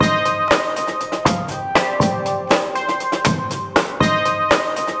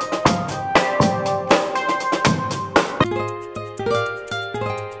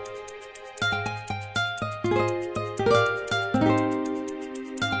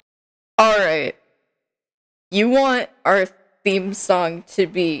Alright. You want our theme song to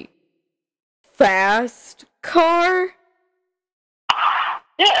be Fast Car?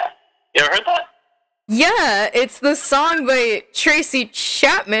 Yeah. You ever heard that? Yeah, it's the song by Tracy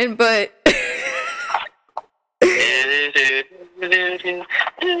Chapman, but...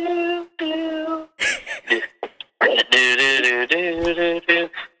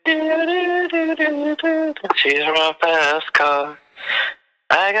 She's my fast car.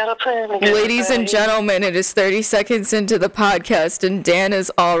 I got a plan to get Ladies and gentlemen, it is 30 seconds into the podcast, and Dan has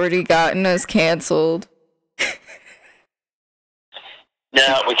already gotten us canceled.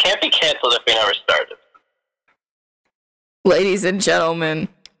 No, we can't be canceled if we never started. Ladies and gentlemen,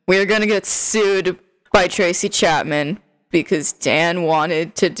 we're gonna get sued by Tracy Chapman because Dan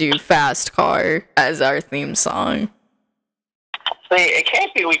wanted to do Fast Car as our theme song. See,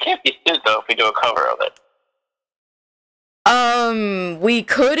 we can't be sued though if we do a cover of it. We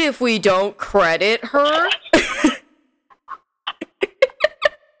could if we don't credit her. Is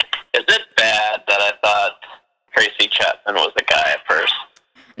it bad that I thought Tracy Chapman was a guy at first?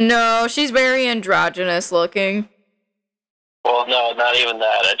 No, she's very androgynous looking. Well, no, not even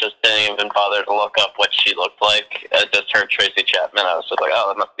that. I just didn't even bother to look up what she looked like. I just heard Tracy Chapman. I was just like, oh,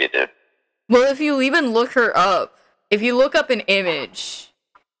 that must be a dude. Well, if you even look her up, if you look up an image,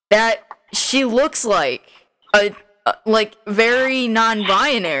 that she looks like very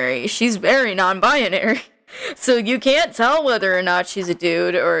non-binary. She's very non-binary. So you can't tell whether or not she's a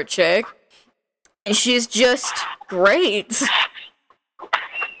dude or a chick. And she's just great.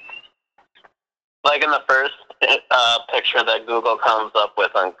 Like in the first picture that Google comes up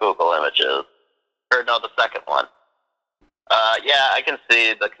with on Google Images. Or no, the second one. Yeah, I can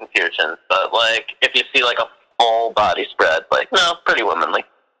see the confusion. But like, if you see like a full body spread, like, no, pretty womanly.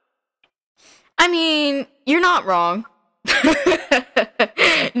 I mean, you're not wrong.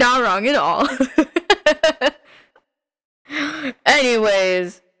 Not wrong at all.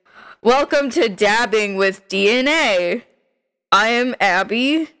 Anyways, welcome to Dabbing with DNA. I am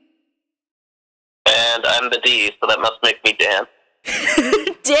Abby. And I'm the D, so that must make me Dan.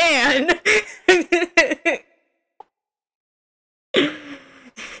 Dan!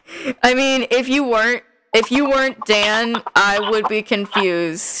 I mean, if you weren't Dan, I would be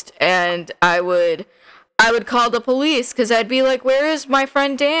confused, and I would call the police, because I'd be like, where is my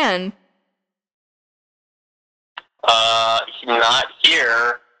friend Dan? He's not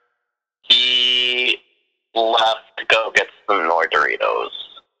here. He left to go get some more Doritos.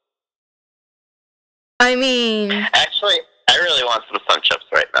 I mean... Actually, I really want some Sun Chips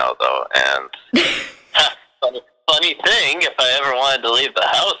right now, though, and... funny thing, if I ever wanted to leave the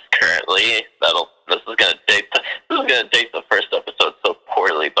house currently, this is gonna date the first episode so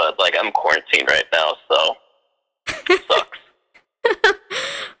poorly, but like I'm quarantined right now, so it sucks.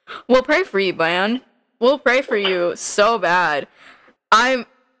 We'll pray for you, man. We'll pray for you so bad. Thoughts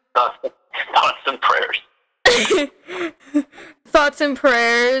and prayers. Thoughts and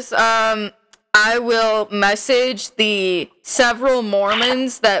prayers. I will message the several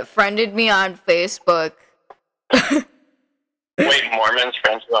Mormons that friended me on Facebook. Wait, Mormons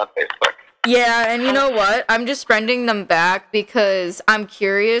friends you on Facebook? Yeah, and you know what? I'm just friending them back because I'm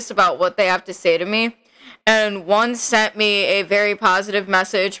curious about what they have to say to me. And one sent me a very positive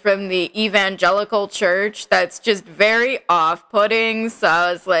message from the evangelical church that's just very off-putting. So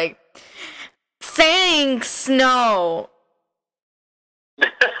I was like, thanks, no.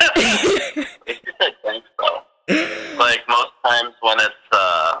 Thanks, though. Like, most times when it's,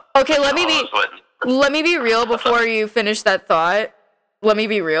 okay, let me be real before you finish that thought. Let me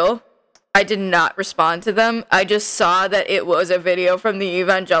be real. I did not respond to them. I just saw that it was a video from the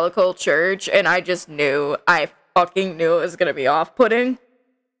evangelical church, and I just knew. I fucking knew it was gonna be off-putting.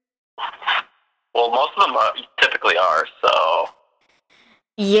 Well, most of them typically are, so...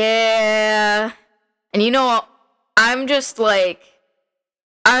 Yeah. And you know, I'm just like...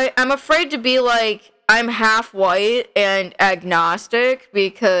 I'm afraid to be like, I'm half white and agnostic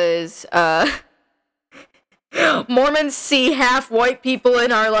because, Mormons see half white people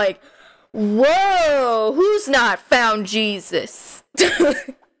and are like, whoa, who's not found Jesus?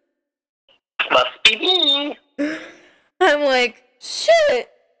 Must be me. I'm like, shit.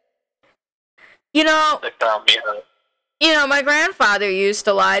 You know, They found me. my grandfather used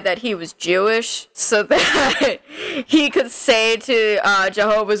to lie that he was Jewish so that he could say to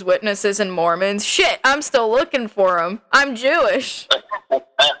Jehovah's Witnesses and Mormons, shit, I'm still looking for him. I'm Jewish. You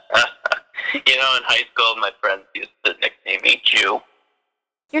know, in high school, my friends used to nickname me Jew.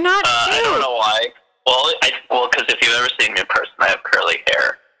 You're not Jew. I don't know why. Well, because if you've ever seen me in person, I have curly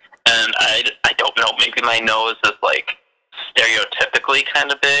hair. And I don't know, maybe my nose is, like, stereotypically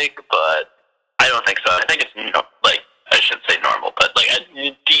kind of big, but I don't think so. I think it's like, I shouldn't say normal, but like a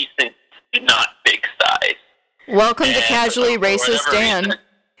decent, not big size. Welcome to Casually Racist Dan.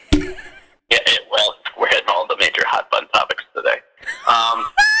 Yeah, well, we're hitting all the major hot button topics today.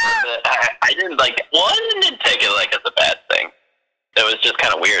 I didn't didn't take it like as a bad thing. It was just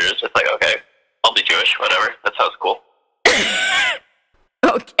kind of weird. It was just like, okay, I'll be Jewish, whatever. That sounds cool.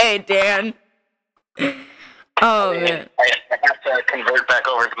 Okay, Dan. Oh, man. I have to convert back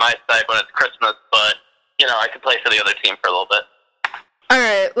over to my side when it's Christmas, but, I could play for the other team for a little bit.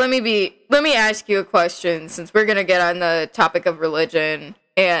 Alright, let me ask you a question, since we're gonna get on the topic of religion,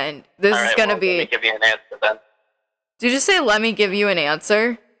 and this is gonna be... Let me give you an answer, then. Did you just say, let me give you an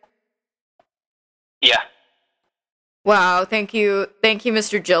answer? Yeah. Wow, thank you,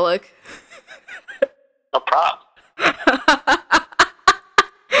 Mr. Jillick. No problem.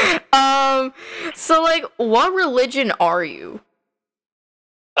 So, what religion are you?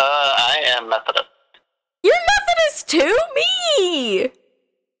 I am Methodist. You're Methodist too? Me!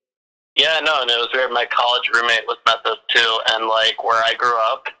 Yeah, no, and it was weird. My college roommate was Methodist too, and, where I grew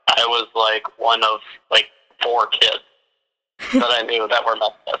up, I was, one of, 4 kids that I knew that were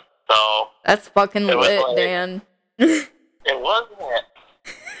Methodist, so... That's fucking lit, Dan. It was lit.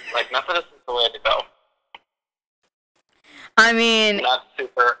 Methodist is the way to go. I mean... Not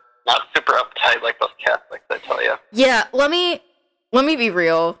super uptight like those Catholics, I tell you. Yeah, let me be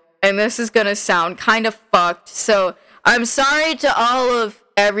real, and this is gonna sound kind of fucked, so I'm sorry to all of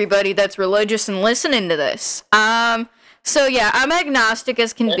everybody that's religious and listening to this. So yeah, I'm agnostic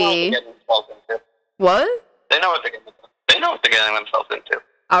as can be. What? They know what they're getting themselves into.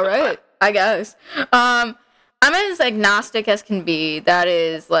 Alright, I guess. I'm as agnostic as can be. That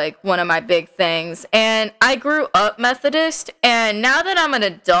is, one of my big things. And I grew up Methodist, and now that I'm an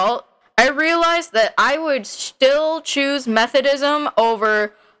adult, I realized that I would still choose Methodism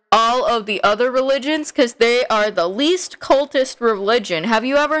over all of the other religions, because they are the least cultist religion. Have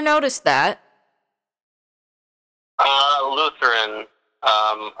you ever noticed that? Lutheran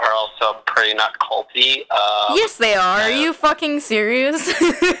are also pretty not culty. Yes, they are. Are you fucking serious?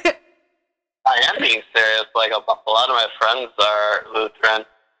 I am being serious. A lot of my friends are Lutheran.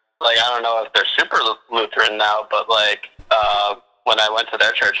 I don't know if they're super Lutheran now, but when I went to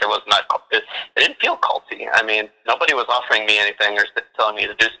their church, it was not. It didn't feel culty. I mean, nobody was offering me anything or telling me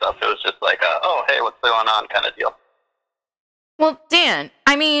to do stuff. It was just oh, hey, what's going on, kind of deal. Well, Dan,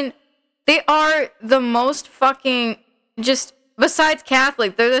 I mean, they are the most fucking just. Besides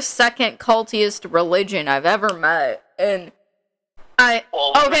Catholic, they're the second cultiest religion I've ever met, and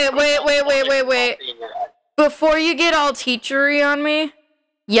okay, wait. Before you get all teachery on me,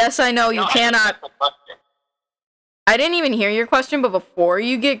 yes, I know you cannot. I didn't even hear your question, but before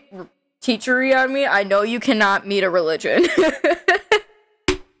you get teachery on me, I know you cannot meet a religion. Oh,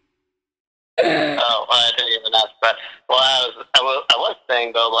 I didn't even ask that. Well, I was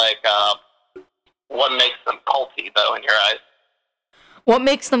saying though, what makes them culty though in your eyes? What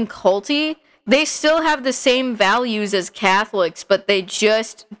makes them culty? They still have the same values as Catholics, but they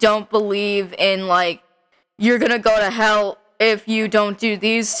just don't believe in, you're gonna go to hell if you don't do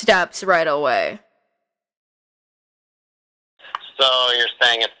these steps right away. So you're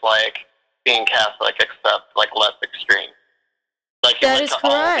saying it's being Catholic, except, less extreme. That is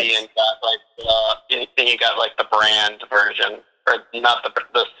correct. Aldi and you got, the brand version, or not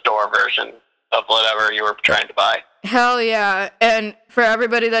the store version of whatever you were trying to buy. Hell yeah. And for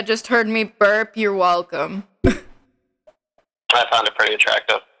everybody that just heard me burp, you're welcome. I found it pretty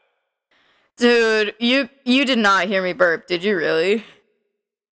attractive. Dude, you did not hear me burp, did you really?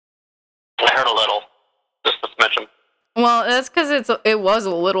 I heard a little. Just a smidgen. Well, that's because it was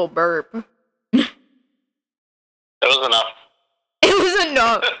a little burp. It was enough. It was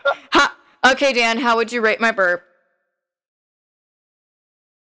enough. Okay, Dan, how would you rate my burp?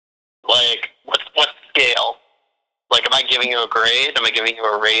 What scale? Am I giving you a grade? Am I giving you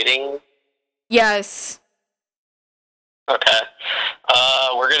a rating? Yes. Okay.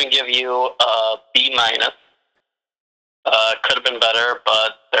 We're gonna give you a B-. Could have been better,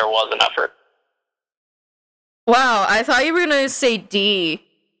 but there was an effort. Wow, I thought you were gonna say D.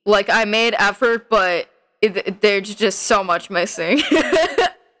 I made effort, but there's just so much missing.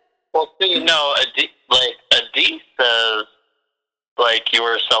 Well, see, no, a D says, you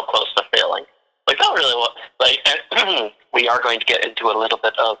were so close to failing. Not really what, we are going to get into a little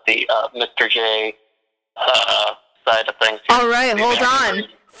bit of the Mr. J side of things. Alright, hold on.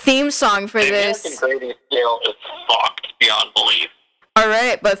 Theme song for this. The American grading scale is fucked beyond belief.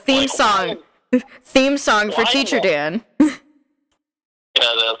 Alright, but theme song. Theme song for Teacher Dan. Yeah,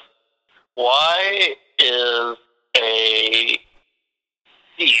 it is. Why is a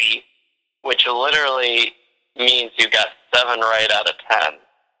C, which literally means you got 7 right out of 10,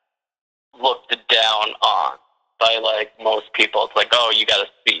 looked down on by, like, most people. It's like, oh, you got a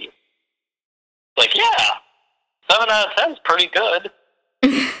C. Like, yeah, 7 out of 10 is pretty good.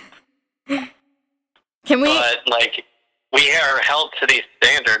 Can we? But, like, we are held to these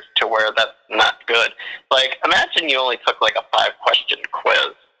standards to where that's not good. Like, imagine you only took, like, a 5-question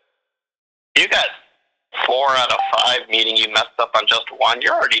quiz. You got 4 out of 5, meaning you messed up on just 1.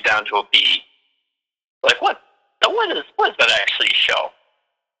 You're already down to a B. Like, what? What does that actually show?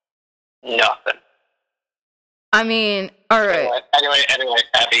 Nothing. I mean, all right. Anyway,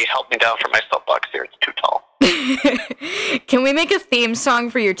 Abby, help me down from my soapbox here. It's too tall. Can we make a theme song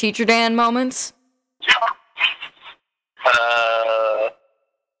for your Teacher Dan moments?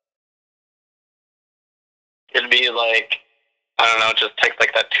 It'd be like, I don't know, just take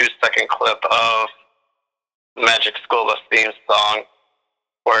like that 2-second clip of Magic School Bus theme song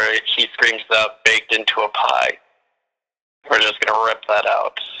where he screams out, baked into a pie. We're just gonna rip that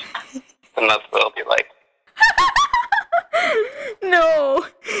out. And that's what it'll be like. No,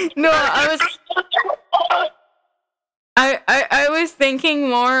 I was thinking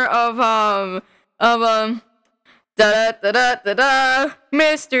more of da da da da da da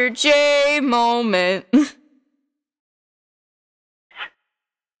Mr. J moment.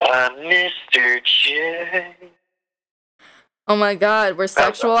 Mr. J. Oh my god, we're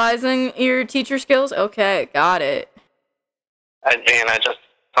sexualizing your teacher skills? Okay, got it. I mean,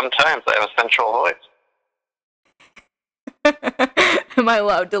 sometimes I have a sensual voice. Am I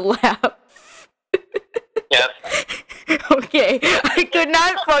allowed to laugh? Yes. Okay, I could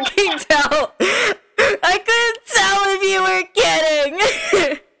not fucking tell. I couldn't tell if you were kidding.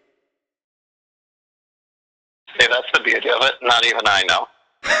 See, that's the beauty of it. Not even I know.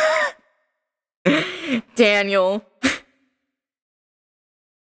 Daniel.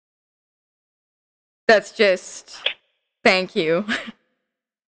 That's just... Thank you.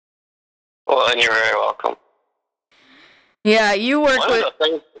 Well, and you're very welcome. Yeah, you work with...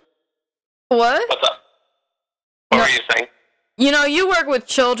 What? What's up? What were you saying? You know, you work with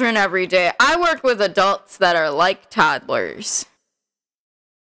children every day. I work with adults that are like toddlers.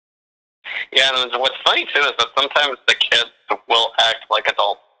 Yeah, and what's funny, too, is that sometimes the kids will act like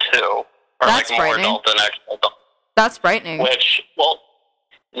adults, too. Or That's like more frightening. adult than actual adults. That's frightening. Which, well,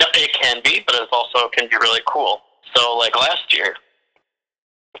 no, it can be, but it also can be really cool. So, like, last year,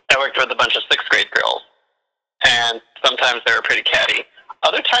 I worked with a bunch of 6th grade girls, and sometimes they were pretty catty.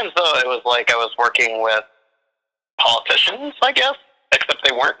 Other times, though, it was like I was working with politicians, I guess, except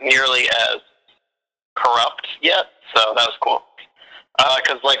they weren't nearly as corrupt yet, so that was cool.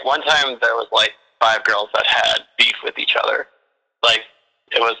 Because, like, one time there was, like, 5 girls that had beef with each other. Like,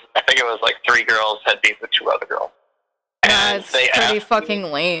 I think it was, like, 3 girls had beef with 2 other girls. And That's pretty fucking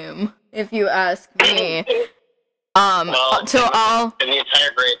lame, if you ask me. Well, in the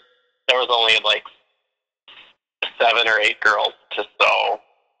entire grade, there was only, like, 7 or 8 girls, so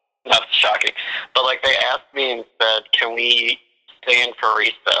that's shocking. But, like, they asked me and said, can we stay in for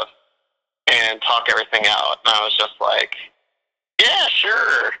recess and talk everything out? And I was just like, yeah,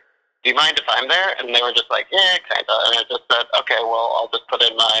 sure. Do you mind if I'm there? And they were just like, yeah, kind of. And I just said, okay, well, I'll just put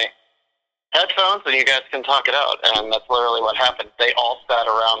in my headphones and you guys can talk it out. And that's literally what happened. They all sat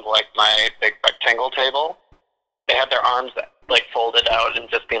around, like, my big rectangle table. They had their arms, like, folded out and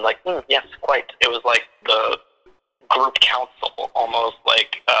just being like, yes, quite. It was like the group council, almost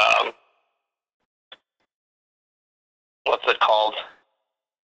like, what's it called?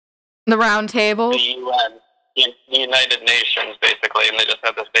 The round table? The UN. The United Nations, basically, and they just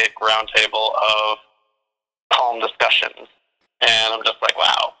had this big round table of calm discussions. And I'm just like,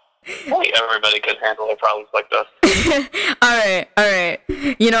 wow. Only everybody could handle their problems like this. Alright.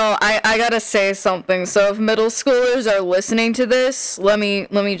 You know, I gotta say something. So if middle schoolers are listening to this, let me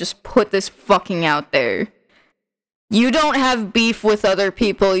just put this fucking out there. You don't have beef with other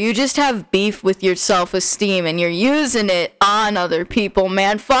people, you just have beef with your self-esteem, and you're using it on other people,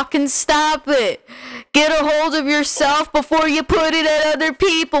 man. Fucking stop it. Get a hold of yourself before you put it at other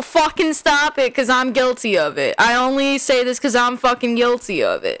people. Fucking stop it, because I'm guilty of it. I only say this because I'm fucking guilty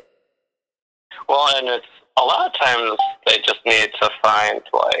of it. Well, and it's a lot of times they just need to find,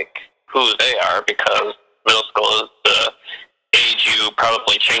 like, who they are, because middle school is the age you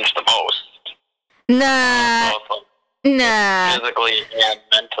probably change the most. Nah. Physically and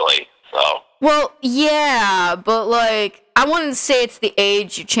mentally, so. Well, yeah, but, like, I wouldn't say it's the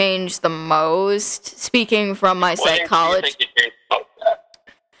age you change the most, speaking from my psychology.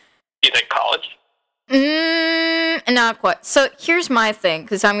 You think college? Not quite. So, here's my thing,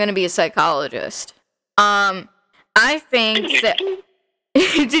 because I'm going to be a psychologist. I think that.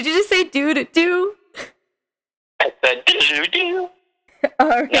 Did you just say do? I said do.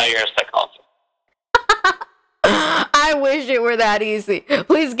 Alright. Now you're a psychologist. I wish it were that easy.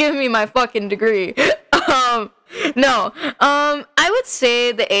 Please give me my fucking degree. No. I would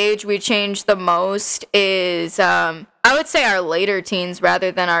say the age we changed the most is, I would say our later teens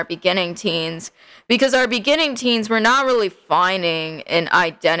rather than our beginning teens. Because our beginning teens, we're not really finding an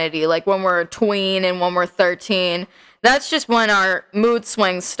identity. Like when we're a tween and when we're 13. That's just when our mood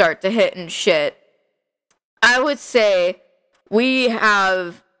swings start to hit and shit. I would say we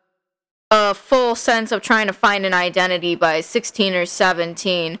have a full sense of trying to find an identity by 16 or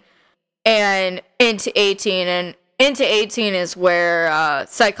 17 and into 18. And into 18 is where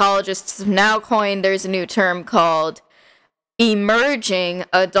psychologists have now coined, there's a new term called emerging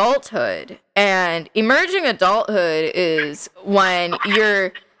adulthood. And emerging adulthood is when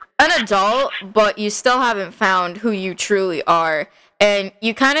you're an adult, but you still haven't found who you truly are. And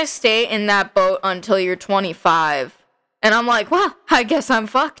you kind of stay in that boat until you're 25. And I'm like, well, I guess I'm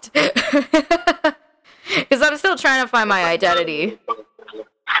fucked. Because I'm still trying to find my identity.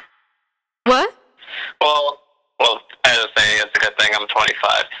 What? Well, I was saying it's a good thing I'm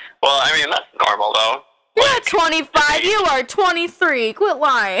 25. Well, I mean, that's normal, though. You're not 25, you are 23. Quit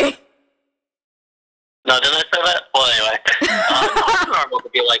lying. No, didn't I say that? Well, anyway. It's normal to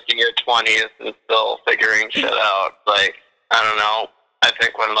be, like, in your 20s and still figuring shit out. Like, I don't know. I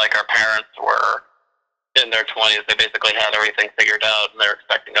think when, like, our parents were in their 20s, they basically had everything figured out, and they're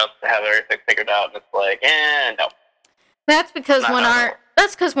expecting us to have everything figured out, and it's like, no. That's because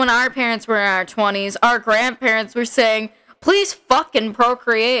when our parents were in our 20s, our grandparents were saying, please fucking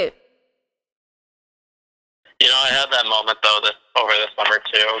procreate. You know, I had that moment, though, over this summer,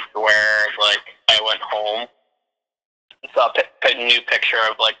 too, where, like, I went home and saw a new picture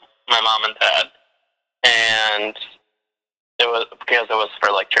of, like, my mom and dad, and it was because it was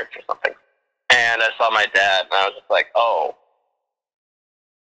for, like, church or something. And I saw my dad, and I was just like, oh,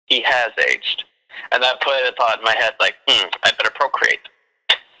 he has aged. And that put a thought in my head, like, I better procreate.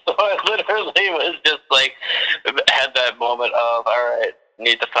 So I literally was just, like, had that moment of, all right,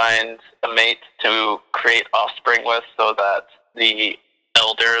 need to find a mate to create offspring with so that the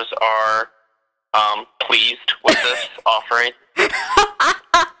elders are pleased with this offering.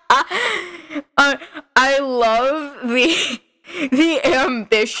 I love the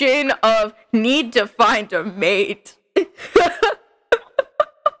ambition of need to find a mate.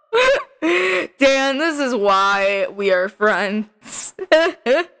 Dan, this is why we are friends.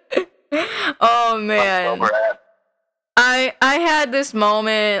 Oh man. I had this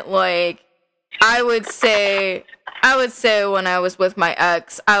moment, like, I would say when I was with my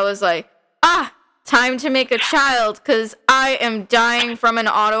ex, I was like, time to make a child, because I am dying from an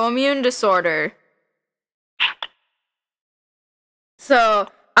autoimmune disorder. So,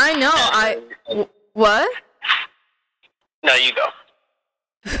 I know, what? No, you go.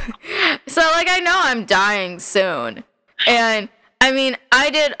 So, like, I know I'm dying soon. And, I mean, I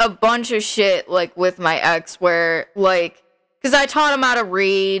did a bunch of shit, like, with my ex where, like, because I taught him how to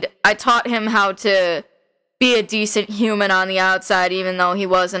read. I taught him how to be a decent human on the outside, even though he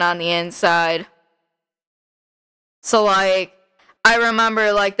wasn't on the inside. So, like, I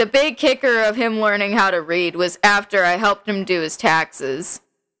remember, like, the big kicker of him learning how to read was after I helped him do his taxes.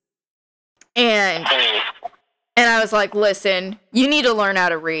 And I was like, listen, you need to learn how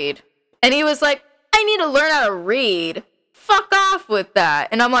to read. And he was like, I need to learn how to read. Fuck off with that.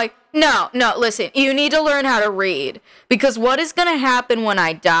 And I'm like, no, listen, you need to learn how to read. Because what is going to happen when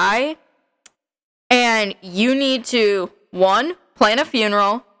I die? And you need to, 1, plan a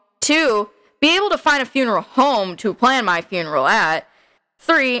funeral. 2, be able to find a funeral home to plan my funeral at.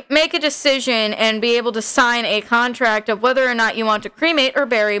 3, make a decision and be able to sign a contract of whether or not you want to cremate or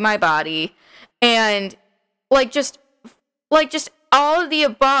bury my body. And, just all of the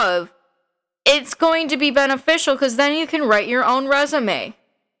above. It's going to be beneficial because then you can write your own resume.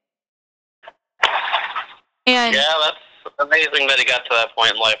 And yeah, that's amazing that he got to that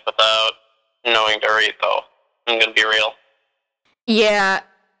point in life without knowing to read, though. I'm going to be real. Yeah,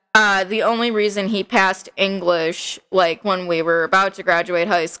 the only reason he passed English, like, when we were about to graduate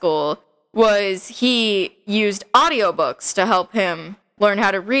high school, was he used audiobooks to help him learn how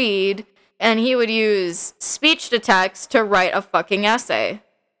to read, and he would use speech-to-text to write a fucking essay.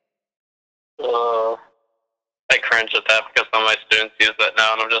 I cringe at that because some of my students use that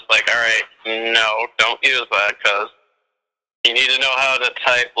now, and I'm just like, alright, no, don't use that, because you need to know how to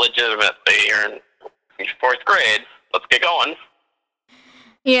type legitimately. You're in 4th grade. Let's get going.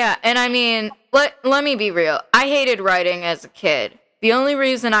 Yeah, and I mean, let me be real. I hated writing as a kid. The only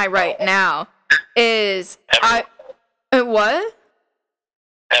reason I write now is What?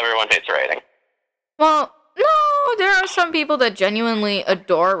 Everyone hates writing. Well, no, there are some people that genuinely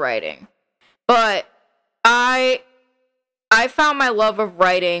adore writing. But I found my love of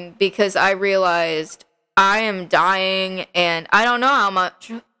writing because I realized I am dying and I don't know how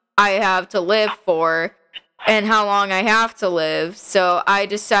much I have to live for and how long I have to live. So I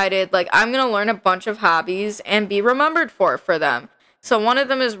decided, like, I'm going to learn a bunch of hobbies and be remembered for them. So one of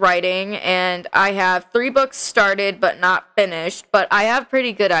them is writing, and I have 3 books started but not finished, but I have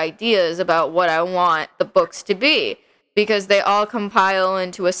pretty good ideas about what I want the books to be because they all compile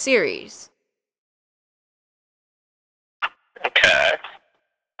into a series. Okay.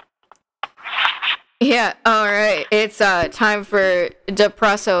 Yeah, alright. It's time for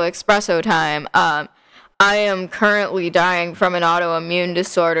Depresso Espresso time. I am currently dying from an autoimmune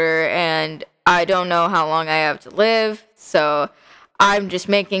disorder, and I don't know how long I have to live, so I'm just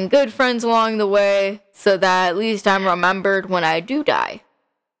making good friends along the way so that at least I'm remembered when I do die.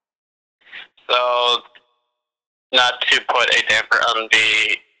 So, not to put a damper on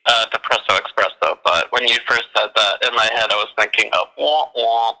the Depresso Espresso, but when you first said that, in my head I was thinking of wah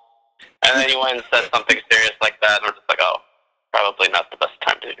wah. And then you went and said something serious like that, and we're just like, oh, probably not the best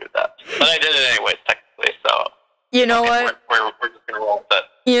time to do that. But I did it anyways, technically, so... You know what? We're just gonna roll with it.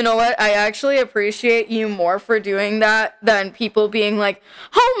 You know what? I actually appreciate you more for doing that than people being like,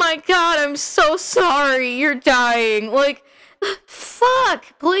 oh my god, I'm so sorry, you're dying. Like,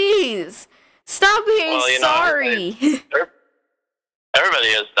 fuck, please. Stop being sorry. Everybody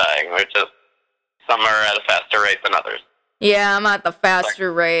is dying. We're just... Some are at a faster rate than others. Yeah, I'm at the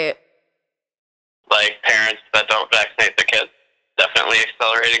faster rate. Like parents that don't vaccinate their kids, definitely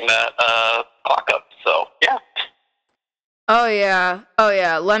accelerating that clock up. So yeah. Oh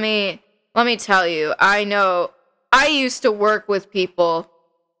yeah. Let me tell you. I know. I used to work with people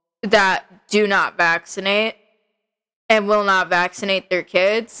that do not vaccinate and will not vaccinate their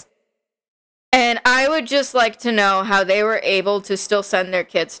kids, and I would just like to know how they were able to still send their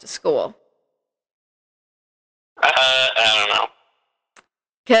kids to school. I don't know.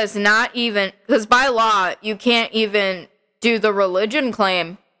 Because by law, you can't even do the religion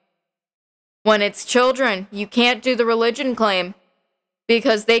claim. When it's children, you can't do the religion claim.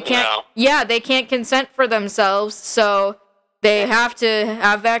 Because they can't, they can't consent for themselves, so they have to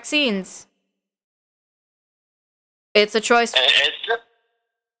have vaccines. It's a choice. And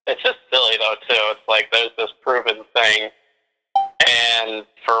it's just silly though too. It's like there's this proven thing, and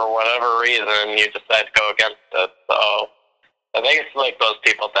for whatever reason you decide to go against it. So I think it's like those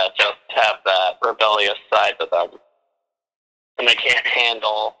people that just have that rebellious side to them, and they can't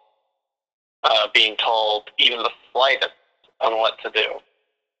handle being told even the slightest on what to do.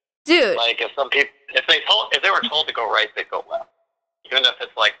 Dude, like if they were told to go right, they'd go left, even if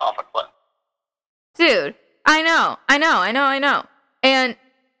it's like off a cliff. Dude, I know. And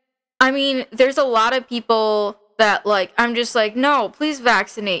I mean, there's a lot of people that like, I'm just like, no, please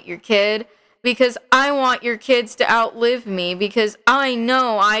vaccinate your kid. Because I want your kids to outlive me, because I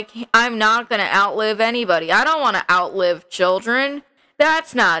know I'm not going to outlive anybody. I don't want to outlive children.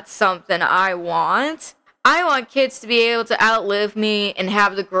 That's not something I want. I want kids to be able to outlive me and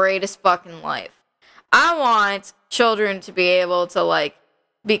have the greatest fucking life. I want children to be able to, like,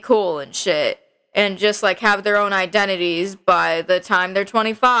 be cool and shit. And just, like, have their own identities by the time they're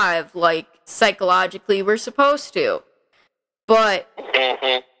 25. Like, psychologically, we're supposed to. But...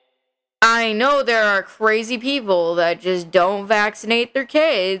 I know there are crazy people that just don't vaccinate their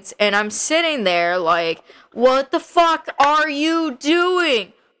kids, and I'm sitting there like, what the fuck are you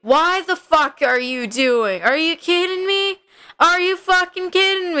doing? Why the fuck are you doing? Are you kidding me? Are you fucking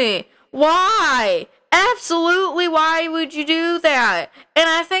kidding me? Why? Absolutely, why would you do that? And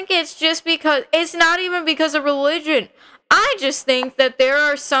I think it's just because, it's not even because of religion. I just think that there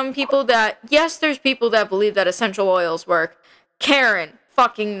are some people that, yes, there's people that believe that essential oils work. Karen,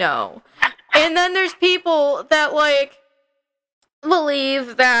 fucking no. And then there's people that, like,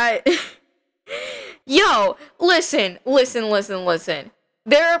 believe that... Yo, listen.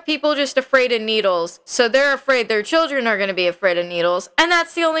 There are people just afraid of needles, so they're afraid their children are going to be afraid of needles, and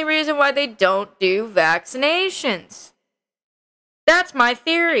that's the only reason why they don't do vaccinations. That's my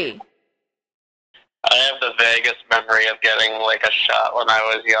theory. I have the vaguest memory of getting, like, a shot when I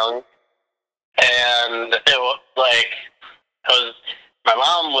was young, and it was, like... My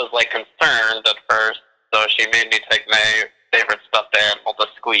mom was, like, concerned at first, so she made me take my favorite stuffed animal to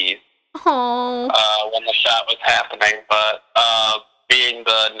squeeze. Oh. When the shot was happening, but being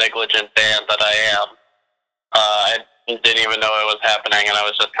the negligent dad that I am, I didn't even know it was happening, and I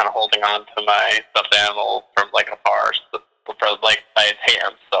was just kind of holding on to my stuffed animal from, like, afar, by its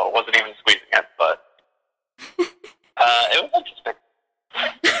hands, so it wasn't even squeezing it, but It was interesting.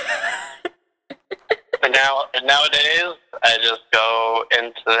 But nowadays, I just go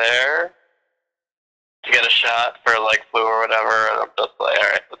into there to get a shot for like flu or whatever, and I'm just like,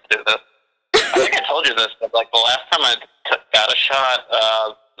 all right, let's do this. I think I told you this, but like the last time I got a shot,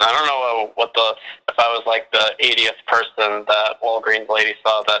 I don't know if I was like the 80th person that Walgreens lady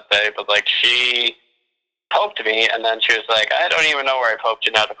saw that day, but like she poked me, and then she was like, I don't even know where I poked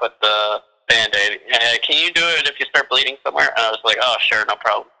you now to put the Band-Aid. Can you do it if you start bleeding somewhere? And I was like, oh, sure, no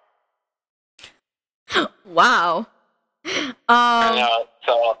problem. Wow. I know.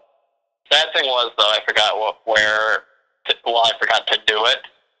 So sad thing was, though, I forgot I forgot to do it.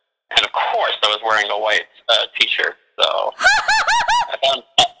 And of course, I was wearing a white t-shirt, so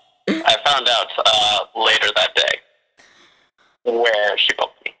I found out later that day where she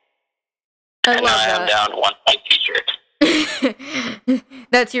poked me. And now I am down one white t-shirt.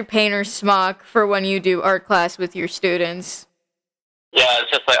 That's your painter's smock for when you do art class with your students. Yeah,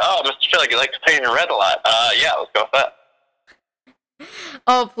 it's just like, oh, Mr. Schillig, you like to paint in red a lot. Yeah, let's go with that.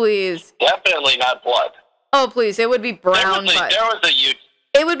 Oh, please. Definitely not blood. Oh, please, it would be brown.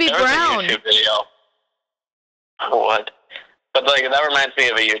 It would be brown. A YouTube video. What? But like that reminds me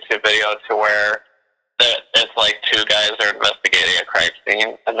of a YouTube video to where it's like two guys are investigating a crime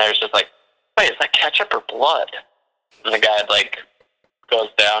scene, and there's just like, wait, is that ketchup or blood? And the guy like goes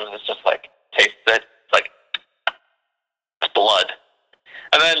down and it's just like tastes it, it's like it's blood.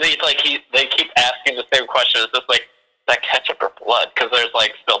 And then they keep asking the same question. It's just like, is that ketchup or blood? Because there's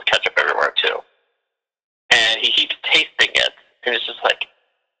like spilled ketchup everywhere too. And he keeps tasting it, and it's just like,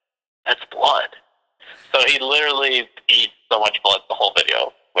 that's blood. So he literally eats so much blood the whole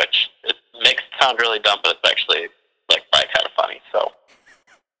video, which it makes it sound really dumb, but it's actually like probably kind of funny. So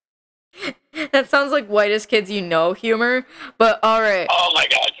that sounds like whitest kids you know humor, but alright. Oh my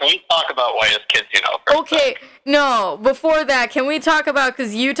god, can we talk about whitest kids you know for Okay, no, before that, can we talk about,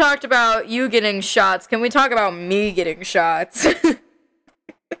 because you talked about you getting shots, can we talk about me getting shots? What's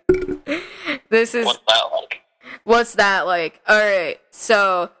that like? What's that like? Alright,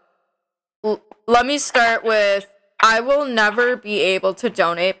 so let me start with, I will never be able to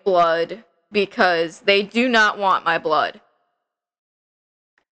donate blood because they do not want my blood.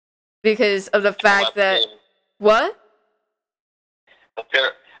 Because of the fact that... What? I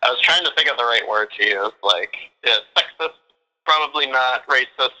was trying to think of the right word to use. Like, yeah, sexist, probably not.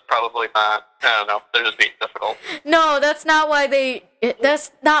 Racist, probably not. I don't know. They're just being difficult. No, that's not why they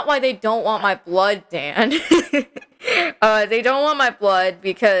don't want my blood, Dan. They don't want my blood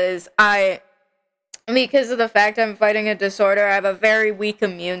because of the fact I'm fighting a disorder. I have a very weak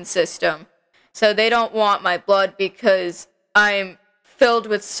immune system. So they don't want my blood because I'm filled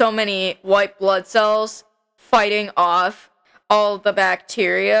with so many white blood cells fighting off all the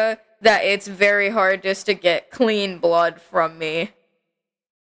bacteria that it's very hard just to get clean blood from me.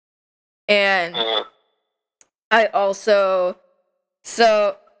 And I'm also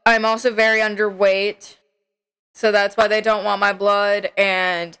very underweight, so that's why they don't want my blood,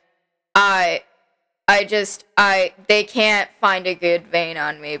 and they can't find a good vein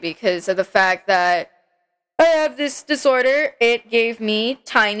on me because of the fact that I have this disorder. It gave me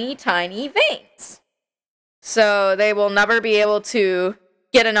tiny, tiny veins. So they will never be able to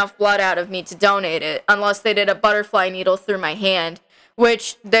get enough blood out of me to donate it unless they did a butterfly needle through my hand,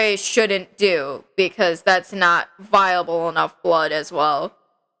 which they shouldn't do because that's not viable enough blood as well.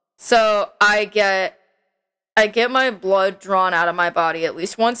 So I get my blood drawn out of my body at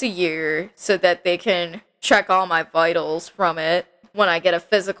least once a year so that they can check all my vitals from it when I get a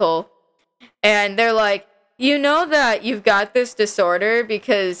physical. And they're like, you know that you've got this disorder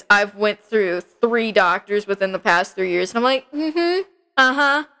because I've went through 3 doctors within the past 3 years. And I'm like,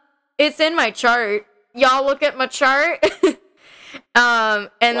 it's in my chart. Y'all look at my chart. And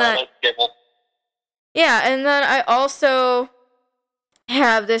then I also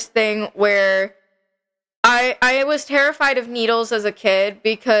have this thing where I was terrified of needles as a kid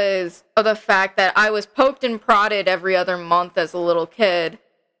because of the fact that I was poked and prodded every other month as a little kid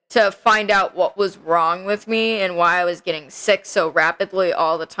to find out what was wrong with me and why I was getting sick so rapidly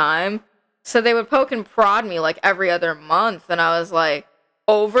all the time. So they would poke and prod me like every other month, and I was like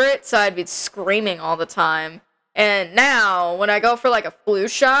over it, so I'd be screaming all the time. And now when I go for like a flu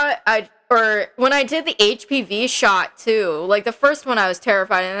shot, or when I did the HPV shot too, like the first one I was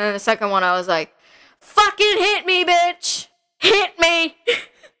terrified, and then the second one I was like, fucking hit me, bitch! Hit me!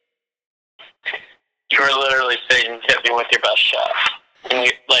 You were literally saying, hit me with your best shot. And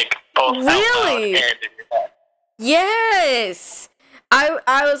you, like, both really? Out loud and in your head. Yes!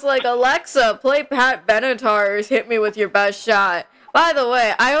 I was like, Alexa, play Pat Benatar's Hit Me With Your Best Shot. By the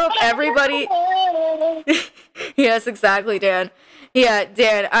way, I hope everybody... Yes, exactly, Dan. Yeah,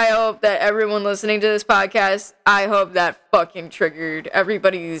 Dan, I hope that everyone listening to this podcast, I hope that fucking triggered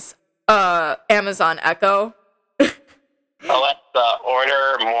everybody's Amazon Echo. Alexa,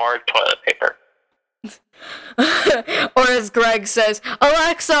 order more toilet paper. Or as Greg says,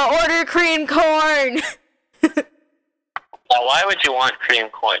 Alexa, order cream corn! Now, why would you want cream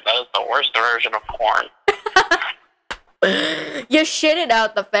corn? That is the worst version of corn. You shit it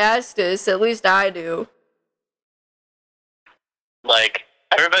out the fastest, at least I do. Like,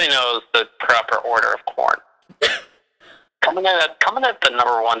 everybody knows the proper order of corn. coming at the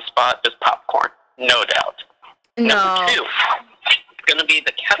number one spot is popcorn, no doubt. No. Number two, it's gonna be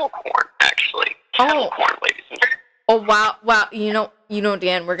the kettle corn, actually. Kettle corn, ladies and gentlemen. Oh wow! You know,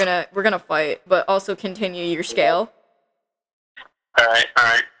 Dan, we're gonna fight, but also continue your scale. All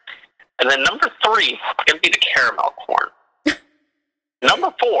right. And then number three is gonna be the caramel corn.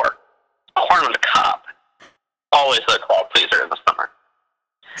 Number four, corn on the cob. Always a crowd pleaser in the summer.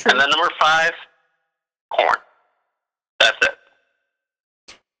 True. And then number five, corn. That's it.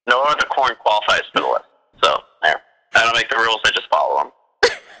 No other corn qualifies for the list. So there. I don't make the rules. I just follow them.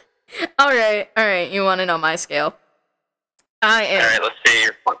 All right. You want to know my scale? I am. All right. Let's see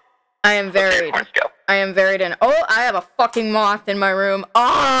your corn. I am varied. I am varied in. Oh, I have a fucking moth in my room.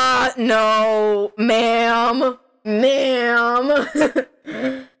 Ah, no, ma'am.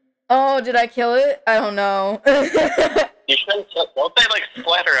 Oh, did I kill it? I don't know. You shouldn't. Won't they like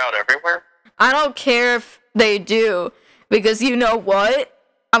splatter out everywhere? I don't care if they do, because you know what?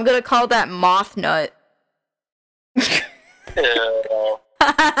 I'm gonna call that moth nut. Ew.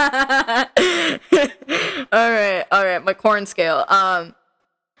 All right, my corn scale.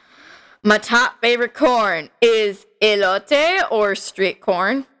 My top favorite corn is elote or street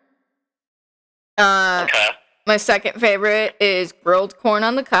corn. Okay. My second favorite is grilled corn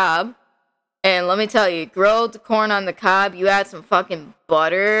on the cob. And let me tell you, grilled corn on the cob, you add some fucking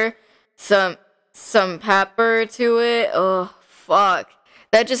butter, some pepper to it. Oh, fuck.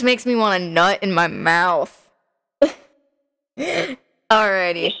 That just makes me want a nut in my mouth.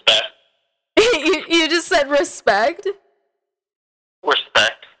 Alrighty. Respect. You just said respect?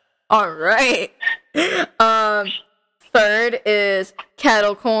 Respect. Alright. Third is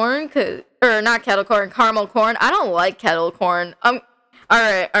kettle corn, not kettle corn, caramel corn. I don't like kettle corn.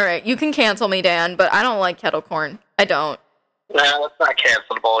 Alright. You can cancel me, Dan, but I don't like kettle corn. I don't. Nah, that's not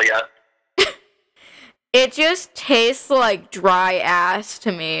cancelable yet. It just tastes like dry ass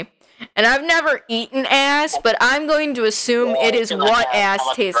to me. And I've never eaten ass, but I'm going to assume it is what ass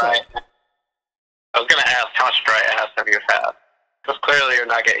tastes like. I was going to ask, how much dry ass have you had? Because clearly you're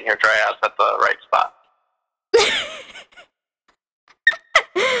not getting your dry ass at the right spot.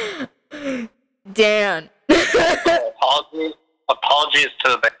 Dan. Apologies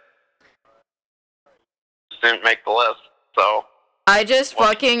to the didn't make the list, so. I just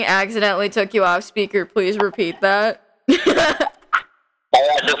fucking accidentally took you off speaker. Please repeat that.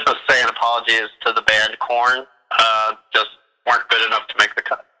 I just was saying apologies to the band Korn. Just weren't good enough to make the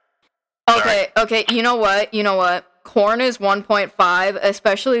cut. Okay. You know what? Korn is 1.5,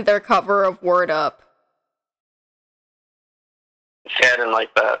 especially their cover of Word Up. See, I didn't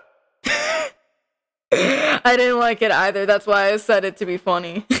like that. I didn't like it either. That's why I said it to be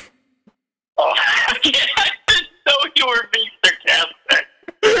funny. Oh, I didn't know you were being sarcastic.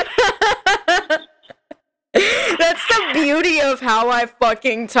 That's the beauty of how I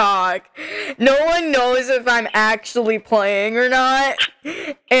fucking talk. No one knows if I'm actually playing or not.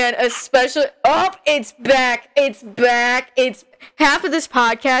 And especially... Oh, it's back. It's half of this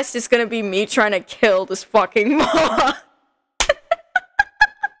podcast is gonna be me trying to kill this fucking moth.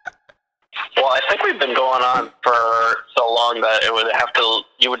 Well, I think we've been going on for so long that you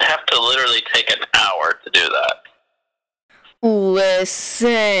would have to literally take an hour to do that.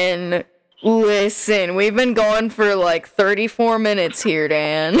 Listen, we've been going for like 34 minutes here,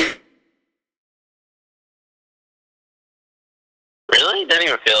 Dan. Really? Didn't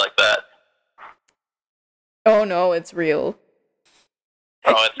even feel like that. Oh no, it's real.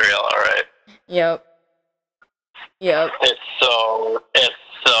 Oh, it's real, alright. Yep. It's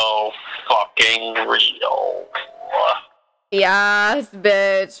so fucking real. Yes,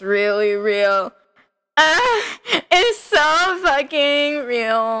 bitch, really real. It's so fucking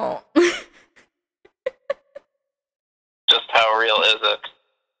real. Just how real is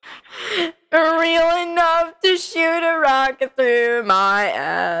it? Real enough to shoot a rocket through my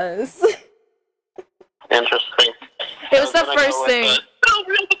ass. Interesting. It was the first thing. So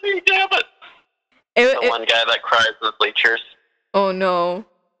real to me, damn it. The one guy that cries with bleachers. Oh no.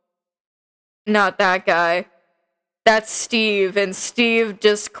 Not that guy. That's Steve, and Steve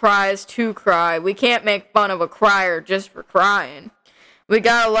just cries to cry. We can't make fun of a crier just for crying. We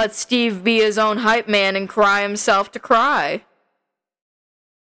gotta let Steve be his own hype man and cry himself to cry.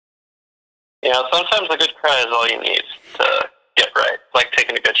 Yeah, sometimes a good cry is all you need to get right. It's like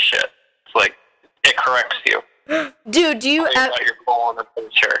taking a good shit. It's like, it corrects you. Dude, do you got your goal in the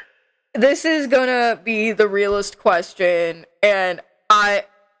future. This is gonna be the realest question, and I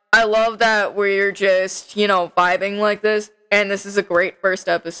love that we're just, vibing like this, and this is a great first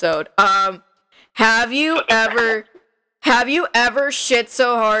episode. Have you ever shit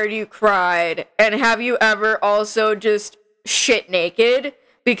so hard you cried, and have you ever also just shit naked?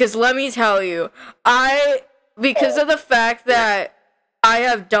 Because let me tell you, because of the fact that I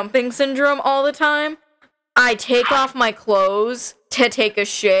have dumping syndrome all the time, I take off my clothes to take a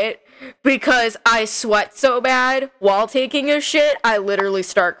shit because I sweat so bad while taking a shit, I literally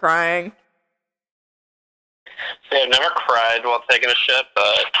start crying. See, I've never cried while taking a shit,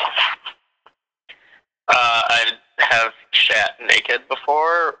 but I have shat naked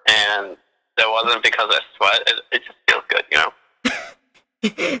before, and that wasn't because I sweat. It just feels good,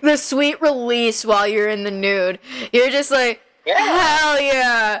 The sweet release while you're in the nude. You're just like, yeah. Hell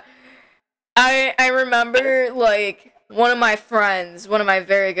yeah. I remember, like, one of my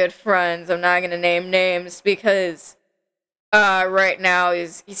very good friends, I'm not going to name names because right now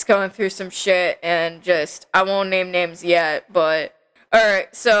he's going through some shit, and just, I won't name names yet, but,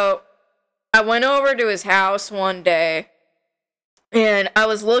 alright, so I went over to his house one day, and I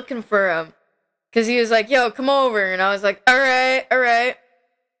was looking for him, because he was like, yo, come over, and I was like, alright,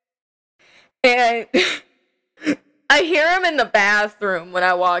 and I hear him in the bathroom when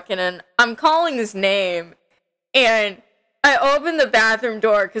I walk in, and I'm calling his name, and I open the bathroom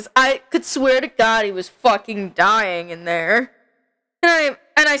door, because I could swear to God he was fucking dying in there, and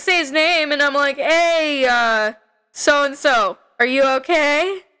I say his name, and I'm like, hey, so-and-so, are you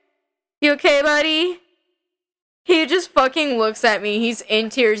okay? You okay, buddy? He just fucking looks at me, he's in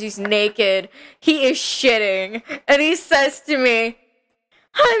tears, he's naked, he is shitting, and he says to me,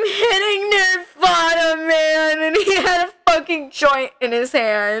 I'm hitting Nirvana, man, and he had a fucking joint in his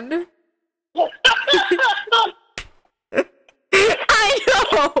hand.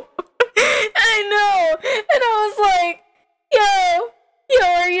 I know, and I was like, yo,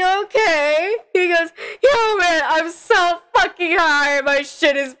 are you okay? He goes, yo, man, I'm so fucking high, my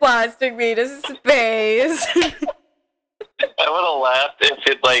shit is blasting me to space. I would have laughed if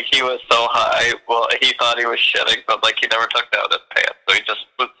he was so high, well, he thought he was shitting, but, he never took down his pants, so he just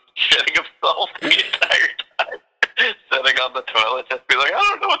was shitting himself the entire time, sitting on the toilet, just be like, I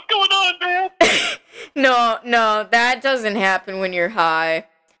don't know what's going on, man. No, that doesn't happen when you're high.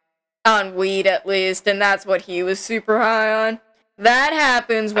 On weed, at least, and that's what he was super high on. That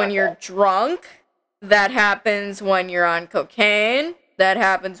happens when you're drunk. That happens when you're on cocaine. That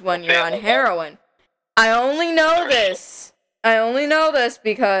happens when you're on heroin. I only know this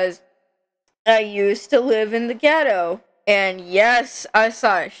because I used to live in the ghetto. And yes, I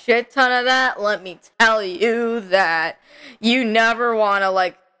saw a shit ton of that. Let me tell you that you never want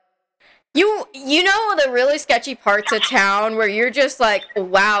to, you know the really sketchy parts of town where you're just like,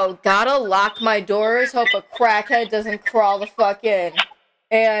 wow, gotta lock my doors, hope a crackhead doesn't crawl the fuck in.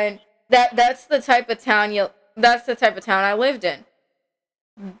 And that's the type of town I lived in.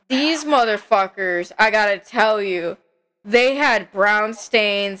 These motherfuckers, I gotta tell you, they had brown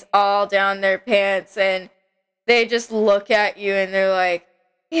stains all down their pants, and they just look at you and they're like,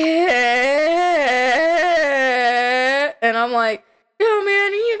 yeah. And I'm like, yo,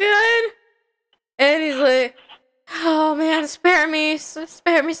 man, are you good? And he's like, oh, man, spare me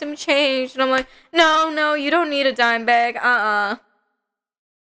some change. And I'm like, no, you don't need a dime bag, How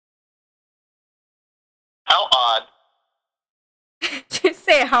odd. Just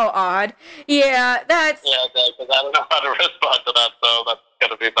say how odd. Yeah, that's... Yeah, because I don't know how to respond to that, so that's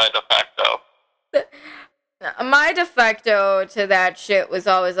gonna be my de facto. My de facto to that shit was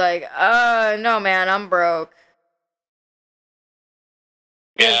always like, no, man, I'm broke.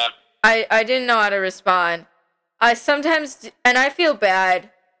 Yeah. I didn't know how to respond. I sometimes, and I feel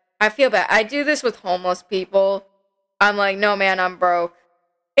bad. I do this with homeless people. I'm like, no, man, I'm broke.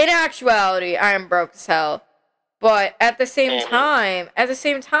 In actuality, I am broke as hell. But at the same time, who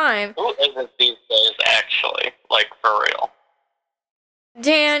isn't these days, actually? For real.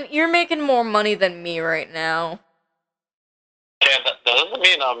 Dan, you're making more money than me right now. Okay, that doesn't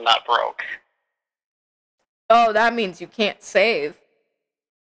mean I'm not broke. Oh, that means you can't save.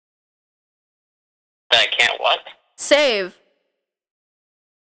 That I can't what? Save.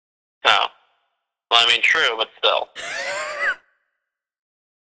 No. Well, I mean, true, but still.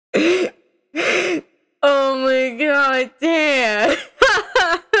 Oh my god. Oh, damn.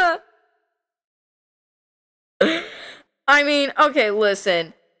 I mean, okay,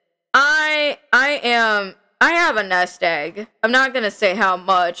 listen. I have a nest egg. I'm not gonna say how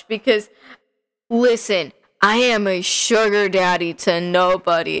much because, listen, I am a sugar daddy to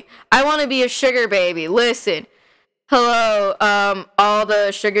nobody. I want to be a sugar baby. Listen, hello, all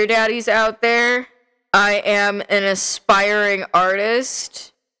the sugar daddies out there. I am an aspiring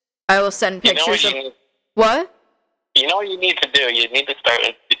artist. I will send pictures of what? You know what you need to do? You need to start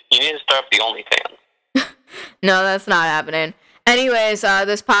the OnlyFans. No, that's not happening. Anyways,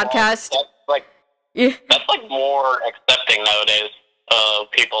 this podcast. That's like more accepting nowadays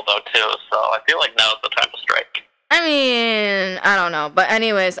of people though too. So I feel like now's the time to strike. I mean, I don't know, but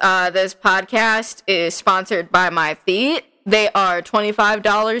anyways, this podcast is sponsored by my feet. They are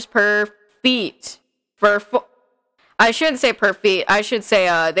 $25 per feet I shouldn't say per feet. I should say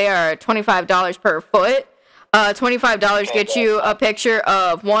they are $25 per foot. $25 gets you a picture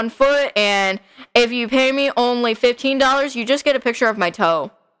of 1 foot, and if you pay me only $15, you just get a picture of my toe.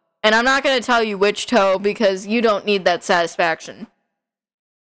 And I'm not going to tell you which toe because you don't need that satisfaction.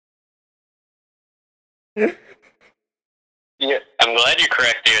 Yeah, I'm glad you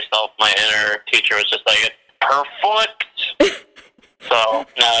corrected yourself. My inner teacher was just like, per foot. So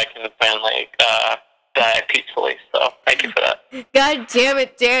now I can finally die peacefully. So thank you for that. God damn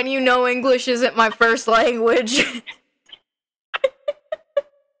it, Dan, you know English isn't my first language.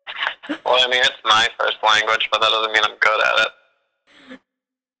 Well, I mean, it's my first language, but that doesn't mean I'm good at it.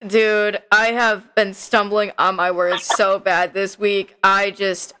 Dude, I have been stumbling on my words so bad this week. I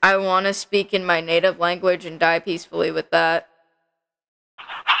want to speak in my native language and die peacefully with that.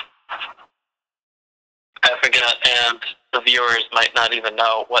 I forget, and the viewers might not even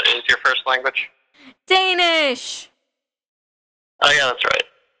know, what is your first language? Danish! Oh yeah, that's right.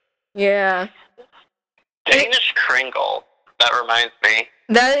 Yeah. Danish Kringle. That reminds me.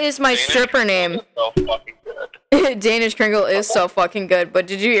 That is my Danish stripper name. Is so fucking good. Danish Kringle is so fucking good, but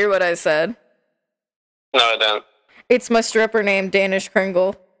did you hear what I said? No, I didn't. It's my stripper name, Danish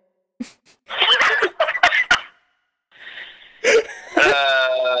Kringle.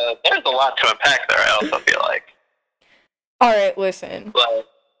 There's a lot to unpack there, I also feel like. Alright, listen.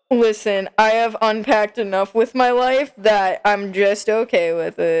 Listen, I have unpacked enough with my life that I'm just okay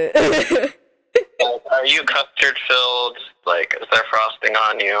with it. Are you custard filled? Like, is there frosting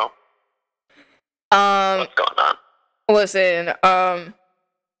on you? What's going on? Listen,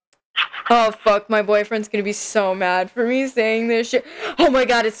 oh fuck, my boyfriend's gonna be so mad for me saying this shit. Oh my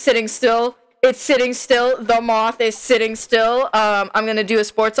god, it's sitting still. It's sitting still. The moth is sitting still. I'm gonna do a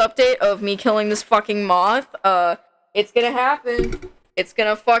sports update of me killing this fucking moth. It's gonna happen. It's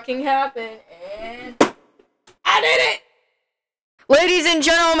gonna fucking happen. And I did it! Ladies and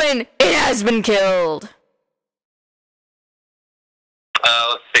gentlemen, it has been killed.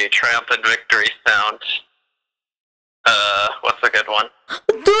 Let's see, triumphant victory sound. What's a good one?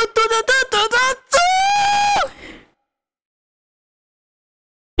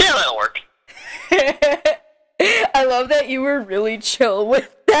 Yeah, that'll work. I love that you were really chill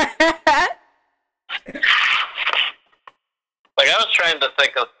with that. Like, I was trying to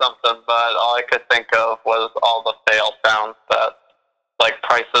think of something, but all I could think of was all the fail sounds that, like,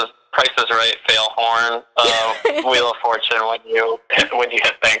 Price is Right, fail horn, Wheel of Fortune when you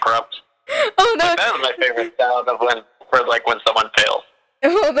hit bankrupt. Oh no! Like, that was my favorite sound of when someone fails.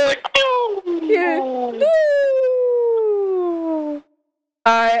 Oh no! Like, yeah.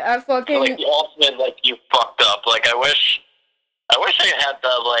 I fucking like the ultimate, like, you fucked up. Like, I wish I had the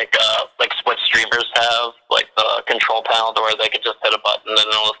like Switch streamers have, like, the control panel to where they could just hit a button and then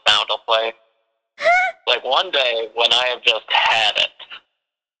the sound will play. Like, one day when I have just had it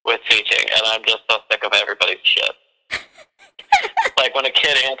with teaching and I'm just so sick of everybody's shit. Like, when a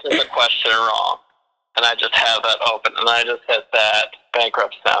kid answers a question wrong and I just have that open and I just hit that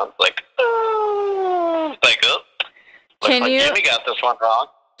bankrupt sound, like, like, oh, looks like Jimmy got this one wrong.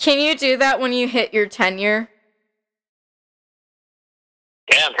 Can you do that when you hit your tenure?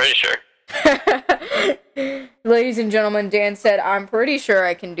 Yeah, I'm pretty sure. Ladies and gentlemen, Dan said, I'm pretty sure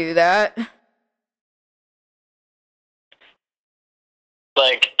I can do that.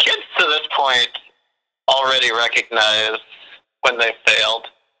 Like, kids to this point already recognize when they failed,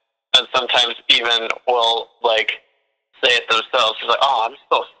 and sometimes even will, like, say it themselves. It's like, oh, I'm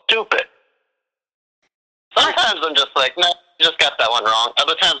so stupid. Sometimes I'm just like, no, you just got that one wrong.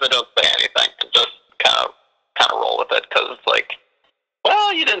 Other times I don't say anything and just kind of roll with it, because it's like,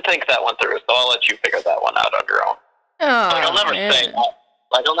 well, you didn't think that one through, so I'll let you figure that one out on your own. Oh, like,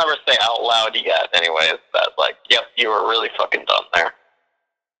 I'll never say out loud yet, anyways, that, like, yep, you were really fucking dumb there.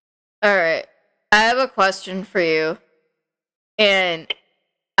 Alright, I have a question for you. And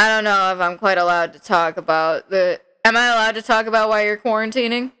I don't know if I'm quite allowed to talk about am I allowed to talk about why you're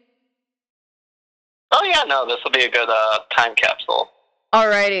quarantining? Oh yeah, no, this will be a good time capsule.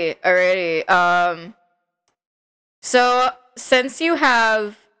 Alrighty. So since you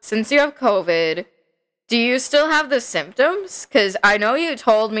have COVID, do you still have the symptoms? Because I know you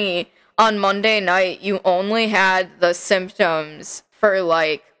told me on Monday night you only had the symptoms for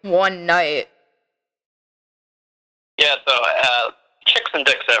like one night. Yeah, so chicks and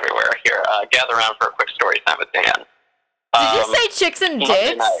dicks everywhere here. Gather around for a quick story time with Dan. Did you say chicks and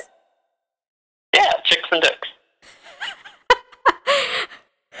dicks? Night. Yeah, chicks and dicks.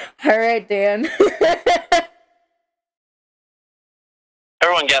 Alright, Dan.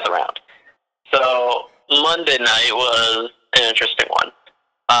 Everyone gather around. So, Monday night was an interesting one.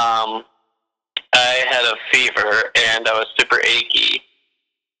 I had a fever, and I was super achy.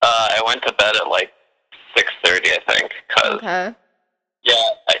 I went to bed at like 6:30, I think. Okay.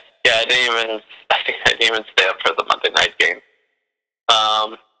 I didn't even stay up for the Monday night game.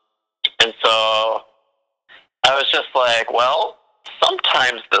 And so I was just like, well,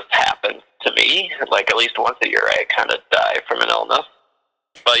 sometimes this happens to me. Like at least once a year, I kind of die from an illness.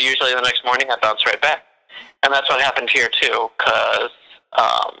 But usually the next morning, I bounce right back. And that's what happened here too, because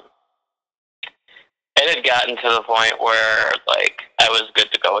it had gotten to the point where like I was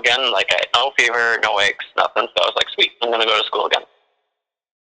good to go again. Like I had no fever, no aches, nothing. So I was like, sweet, I'm gonna go to school again.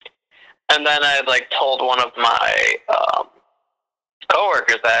 And then I like told one of my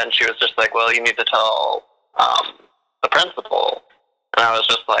coworkers that, and she was just like, well, you need to tell the principal. And I was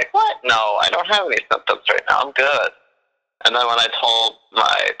just like, what? No, I don't have any symptoms right now. I'm good. And then when I told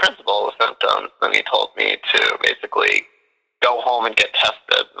my principal the symptoms, then he told me to basically go home and get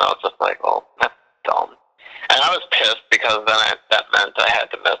tested. And I was just like, well, that's dumb. And I was pissed because then that meant I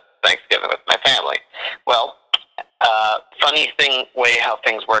had to miss Thanksgiving with my family. Well, funny thing, way how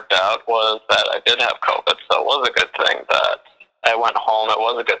things worked out was that I did have COVID, so it was a good thing that I went home. It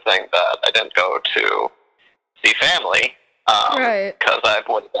was a good thing that I didn't go to see family, right? Because I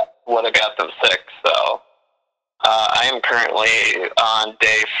would have got them sick. So I am currently on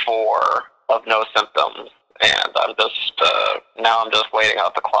day 4 of no symptoms, and I'm just waiting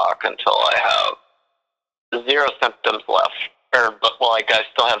out the clock until I have 0 symptoms left. Like I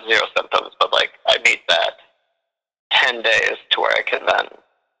still have 0 symptoms, but like I need that 10 days to where I can then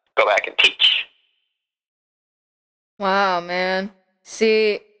go back and teach. Wow, man.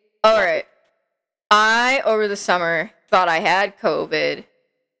 See, alright. I, over the summer, thought I had COVID,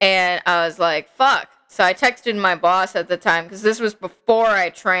 and I was like, fuck. So I texted my boss at the time, because this was before I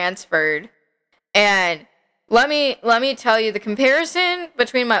transferred, and let me tell you, the comparison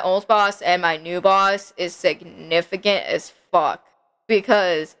between my old boss and my new boss is significant as fuck,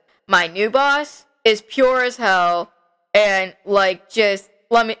 because my new boss is pure as hell, and like just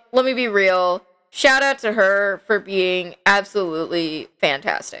let me be real. Shout out to her for being absolutely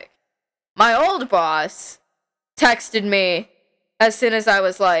fantastic. My old boss texted me as soon as I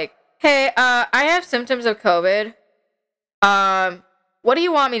was like, "Hey, I have symptoms of COVID. What do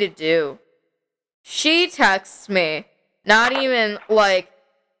you want me to do?" She texts me, not even like,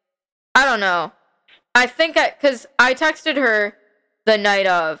 I don't know. I think because I texted her the night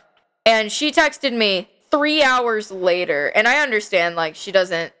of, and she texted me 3 hours later, and I understand, like, she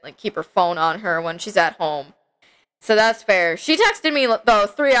doesn't, like, keep her phone on her when she's at home. So that's fair. She texted me, though,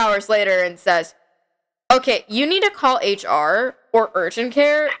 3 hours later and says, okay, you need to call HR or urgent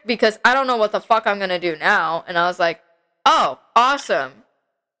care because I don't know what the fuck I'm gonna do now. And I was like, oh, awesome.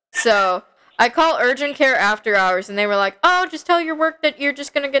 So I call urgent care after hours, and they were like, oh, just tell your work that you're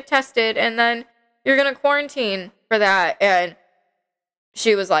just gonna get tested, and then you're gonna quarantine for that. And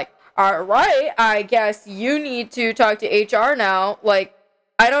she was like, all right, I guess you need to talk to HR now. Like,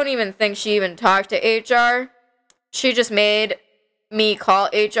 I don't even think she even talked to HR. She just made me call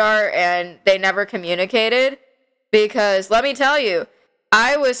HR, and they never communicated. Because, let me tell you,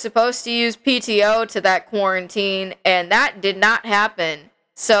 I was supposed to use PTO to that quarantine, and that did not happen.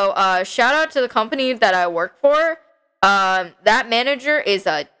 So, shout out to the company that I work for. That manager is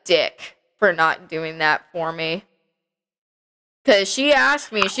a dick for not doing that for me. Because she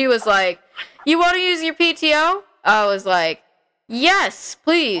asked me, she was like, you want to use your PTO? I was like, yes,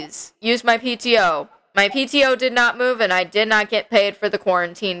 please, use my PTO. My PTO did not move, and I did not get paid for the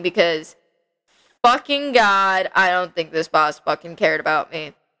quarantine because, fucking God, I don't think this boss fucking cared about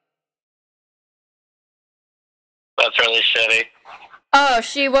me. That's really shitty. Oh,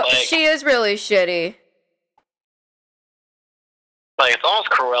 she is really shitty. Like, it's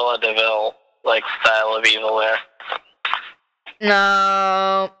almost Cruella de Vil, like, style of evil there.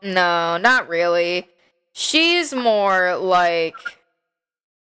 No, not really. she's more like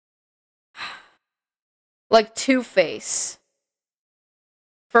Two-Face.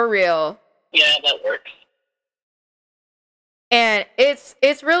 For real. Yeah, that works. And it's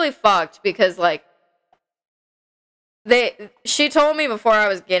really fucked because like she told me before I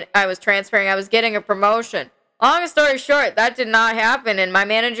was transferring, I was getting a promotion. Long story short, that did not happen, and my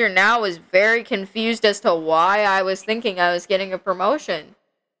manager now is very confused as to why I was thinking I was getting a promotion.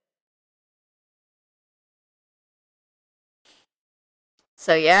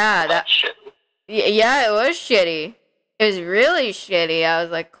 So yeah, yeah, it was shitty. It was really shitty. I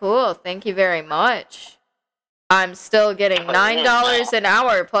was like, cool, thank you very much. I'm still getting $9 an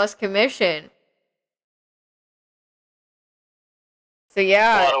hour plus commission. So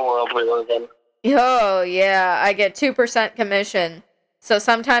yeah. What a world we live in. Oh, yeah, I get 2% commission. So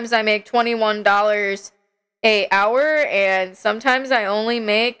sometimes I make $21 an hour, and sometimes I only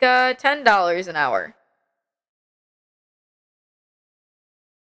make $10 an hour.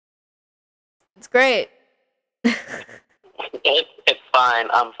 It's great. It's fine.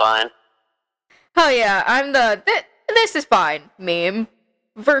 I'm fine. Oh, yeah, I'm the this is fine meme.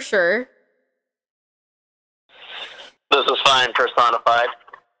 For sure. This is fine personified.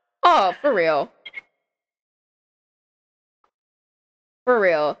 Oh, for real. For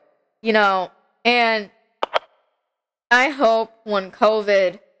real. You know, and I hope when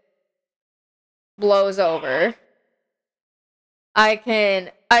COVID blows over, I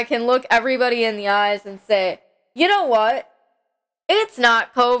can look everybody in the eyes and say, you know what? It's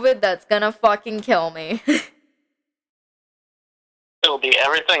not COVID that's gonna fucking kill me. It'll be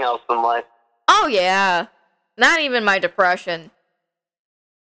everything else in life. Oh yeah. Not even my depression.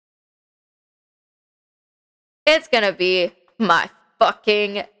 It's gonna be my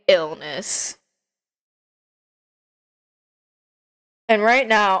fucking illness. And right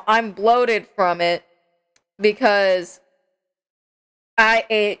now, I'm bloated from it because I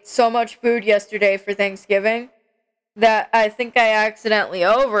ate so much food yesterday for Thanksgiving that I think I accidentally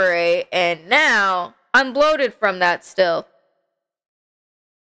overate, and now I'm bloated from that still.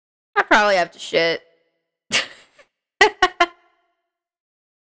 I probably have to shit.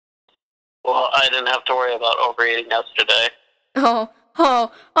 Well, I didn't have to worry about overeating yesterday. Oh,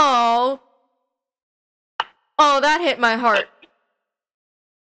 that hit my heart.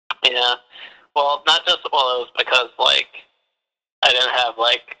 Yeah. Well, not just, well, it was because, like, I didn't have,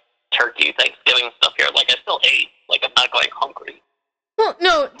 like, turkey Thanksgiving stuff here. Like, I still ate. Like, I'm not going hungry. Well,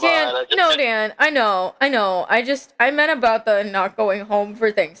 no, Dan, Dan, I know. I meant about the not going home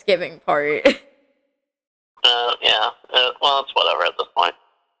for Thanksgiving part. Yeah. Well, it's whatever at this point.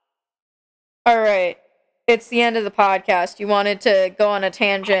 Alright. It's the end of the podcast. You wanted to go on a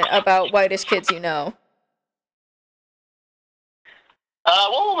tangent about Whitest Kids You Know.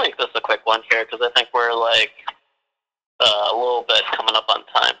 Well, we'll make this a quick one here, because I think we're, like, a little bit coming up on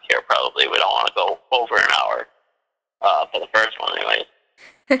time here, probably. We don't want to go over an hour, for the first one, anyways.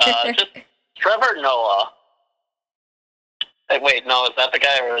 Just Trevor Noah. Hey, wait, no, is that the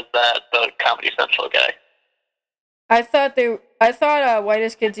guy, or is that the Comedy Central guy? I thought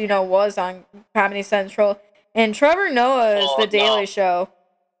Whitest Kids You Know was on Comedy Central, and Trevor Noah is The Daily Show.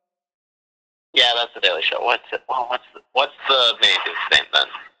 Yeah, that's The Daily Show. What's the main dude's name then?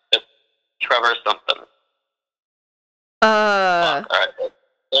 It's Trevor something. All right,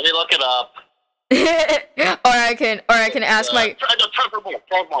 let me look it up. or I can ask my Trevor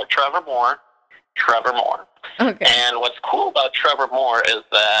Moore. Okay. And what's cool about Trevor Moore is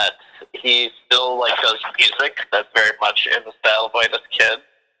that he still like does music that's very much in the style of Whitest Kid.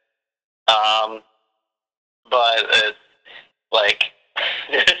 But it's like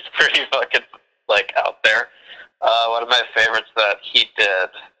it's pretty fucking like out there. One of my favorites that he did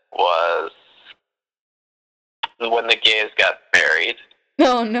was when the gays got married.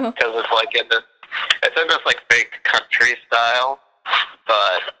 Oh no! Because it's in this like fake country style,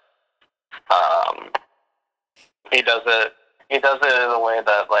 but he does it in a way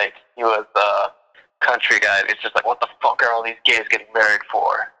that like he was a country guy. And he's just like, what the fuck are all these gays getting married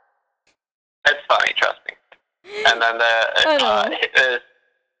for? It's funny, trust me. And then his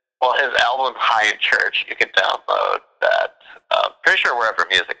album High in Church, you can download that. Pretty sure wherever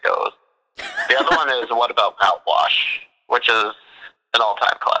music goes. The other one is What About Mouthwash, which is an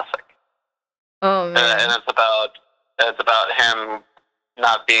all-time classic. Oh man! And it's about him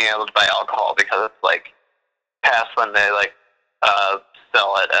not being able to buy alcohol because it's like past when they like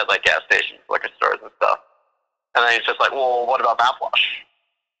sell it at like gas stations, liquor stores, and stuff. And then he's just like, well, what about mouthwash?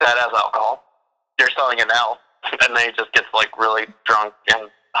 That has alcohol. You're selling it now. And then he just gets like really drunk and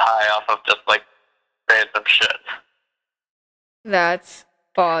high off of just like random shit. That's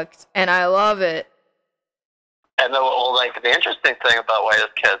fucked, and I love it. And the interesting thing about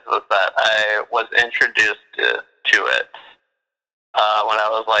Whitest Kids was that I was introduced to it when I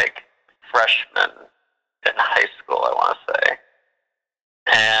was like freshman in high school, I want to say.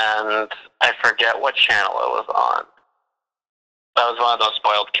 And I forget what channel it was on. I was one of those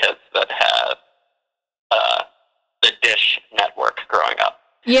spoiled kids that had the Dish Network growing up.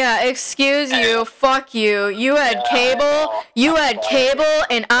 Yeah, excuse you, fuck you. You had cable,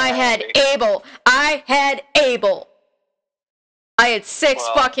 and I had Able. I had Able. I had 6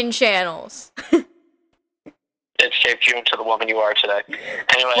 fucking channels. It shaped you into the woman you are today.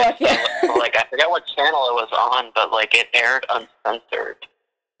 Anyway, yeah. Like, I forget what channel it was on, but like it aired uncensored,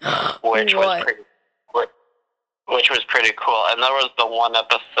 which was pretty cool. And there was the one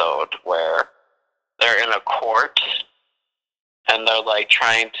episode where they're in a court and they're like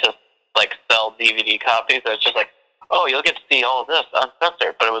trying to like sell DVD copies. It's just like, oh, you'll get to see all of this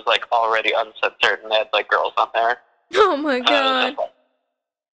uncensored, but it was like already uncensored, and they had like girls on there. Oh my god!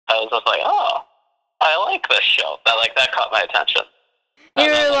 I was just like, oh, I like this show. That caught my attention. You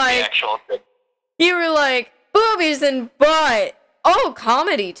were like boobies and butt. Oh,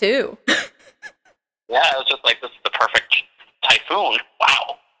 comedy too. Yeah, it was just like, this is the perfect typhoon.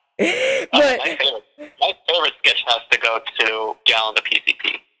 Wow. But my favorite sketch has to go to Gallon to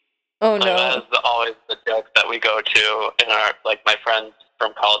PCP. Oh no! That is always the joke that we go to in our my friends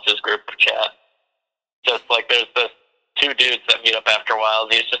from college's group chat. Just like there's this 2 dudes that meet up after a while,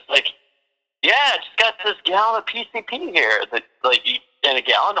 and he's just like, "Yeah, I just got this gallon of PCP here. That in a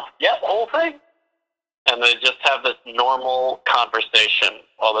gallon, yeah, the whole thing." And they just have this normal conversation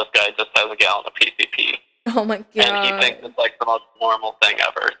while this guy just has a gallon of PCP. Oh my god! And he thinks it's like the most normal thing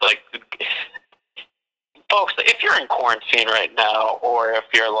ever. It's like, folks, if you're in quarantine right now, or if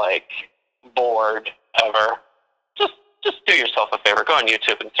you're like bored ever, just do yourself a favor. Go on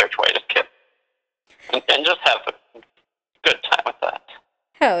YouTube and search Whitest Kid, and just have a good time with that.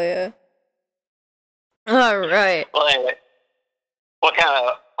 Hell yeah! All right. Well, anyway, what kind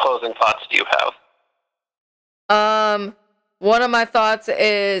of closing thoughts do you have? One of my thoughts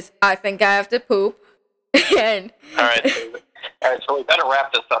is I think I have to poop. And all right, so we better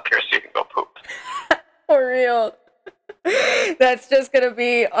wrap this up here so you can go poop. For real. That's just gonna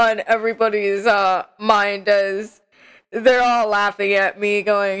be on everybody's mind as they're all laughing at me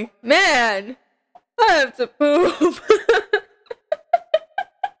going, man, I have to poop.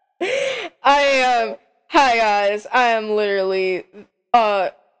 Hi guys, I am literally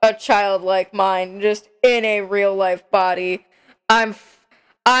a childlike mind just in a real life body.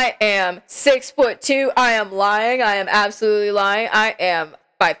 I am 6'2". I am lying. I am absolutely lying. I am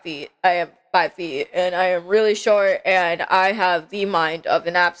 5 feet. I am 5 feet, and I am really short, and I have the mind of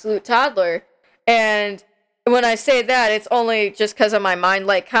an absolute toddler. And when I say that, it's only just because of my mind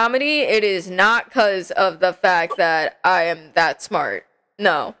like comedy. It is not because of the fact that I am that smart.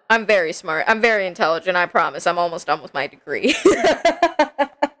 No, I'm very smart. I'm very intelligent. I promise. I'm almost done with my degree.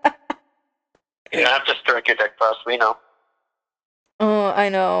 You don't have to stroke your dick for us, we know. Oh, I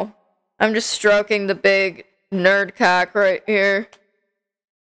know. I'm just stroking the big nerd cock right here.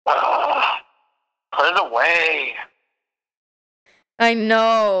 Put it away. I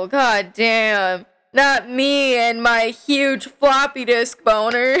know. God damn. Not me and my huge floppy disk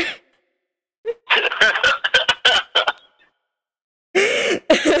boner.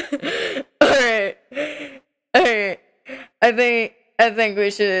 Alright. I think we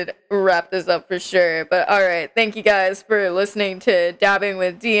should wrap this up for sure. But alright, thank you guys for listening to Dabbing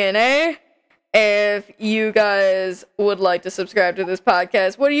with DNA. If you guys would like to subscribe to this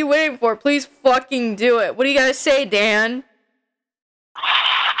podcast, what are you waiting for? Please fucking do it. What do you guys say, Dan?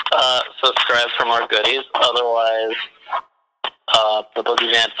 Subscribe for more goodies. Otherwise, the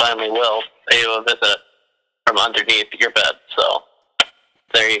boogeyman finally will pay you a visit from underneath your bed. So,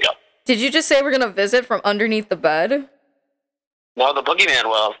 there you go. Did you just say we're going to visit from underneath the bed? No, the boogeyman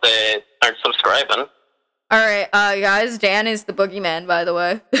will if they aren't subscribing. Alright, guys, Dan is the boogeyman, by the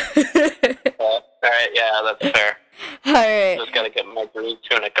way. Alright, yeah, that's fair. Alright. Just gotta get my green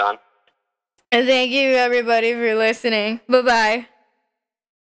tunic on. And thank you, everybody, for listening. Bye-bye.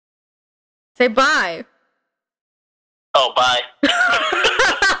 Say bye. Oh, bye.